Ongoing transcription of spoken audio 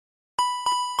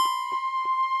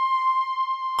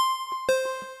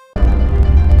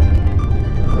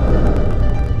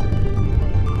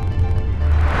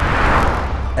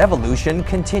Evolution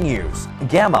continues.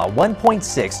 Gamma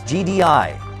 1.6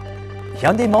 GDI.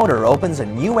 Hyundai Motor opens a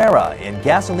new era in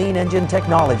gasoline engine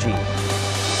technology.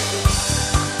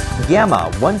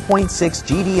 Gamma 1.6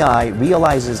 GDI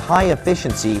realizes high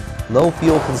efficiency, low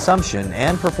fuel consumption,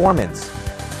 and performance.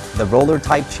 The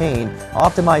roller-type chain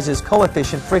optimizes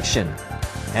coefficient friction,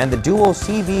 and the dual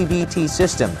CVVT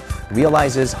system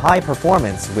realizes high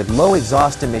performance with low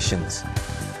exhaust emissions.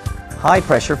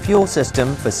 High-pressure fuel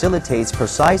system facilitates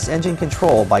precise engine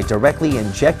control by directly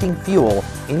injecting fuel,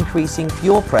 increasing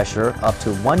fuel pressure up to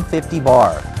 150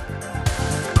 bar.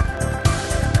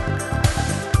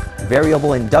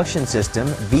 Variable Induction System,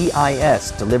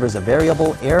 VIS, delivers a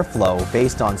variable airflow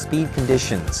based on speed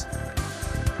conditions.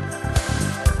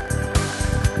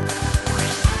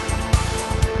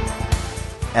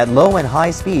 At low and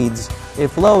high speeds, it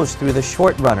flows through the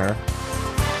short runner,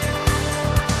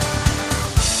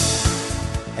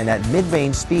 and at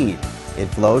mid-range speed, it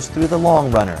flows through the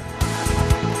long runner,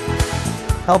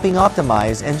 helping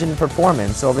optimize engine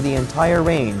performance over the entire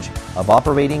range of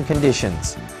operating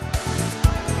conditions.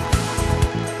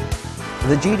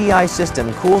 The GDI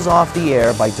system cools off the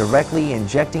air by directly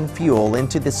injecting fuel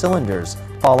into the cylinders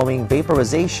following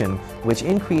vaporization, which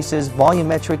increases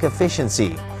volumetric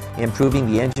efficiency, improving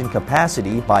the engine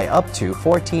capacity by up to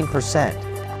 14%.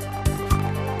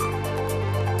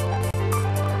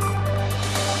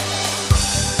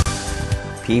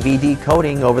 PVD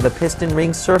coating over the piston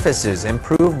ring surfaces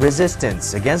improve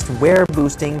resistance against wear,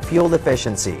 boosting fuel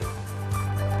efficiency.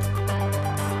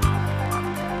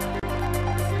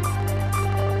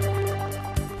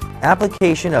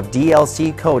 Application of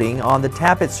DLC coating on the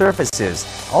tappet surfaces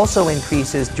also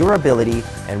increases durability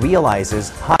and realizes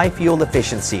high fuel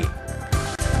efficiency.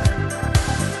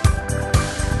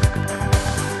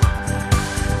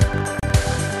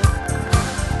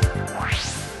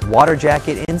 Water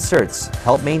jacket inserts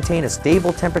help maintain a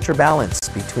stable temperature balance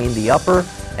between the upper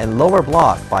and lower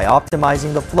block by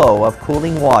optimizing the flow of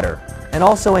cooling water, and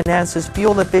also enhances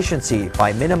fuel efficiency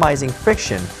by minimizing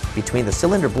friction between the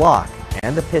cylinder block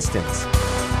and the pistons.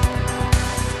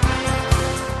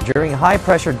 During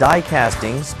high-pressure die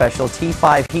casting, special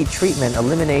T5 heat treatment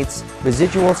eliminates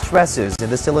residual stresses in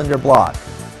the cylinder block.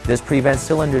 This prevents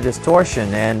cylinder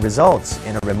distortion and results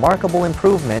in a remarkable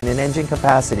improvement in engine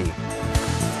capacity.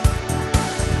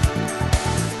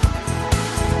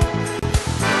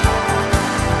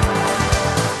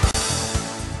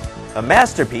 A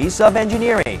masterpiece of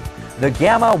engineering, the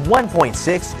Gamma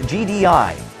 1.6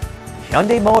 GDI.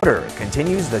 Hyundai Motor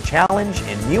continues the challenge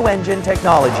in new engine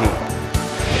technology.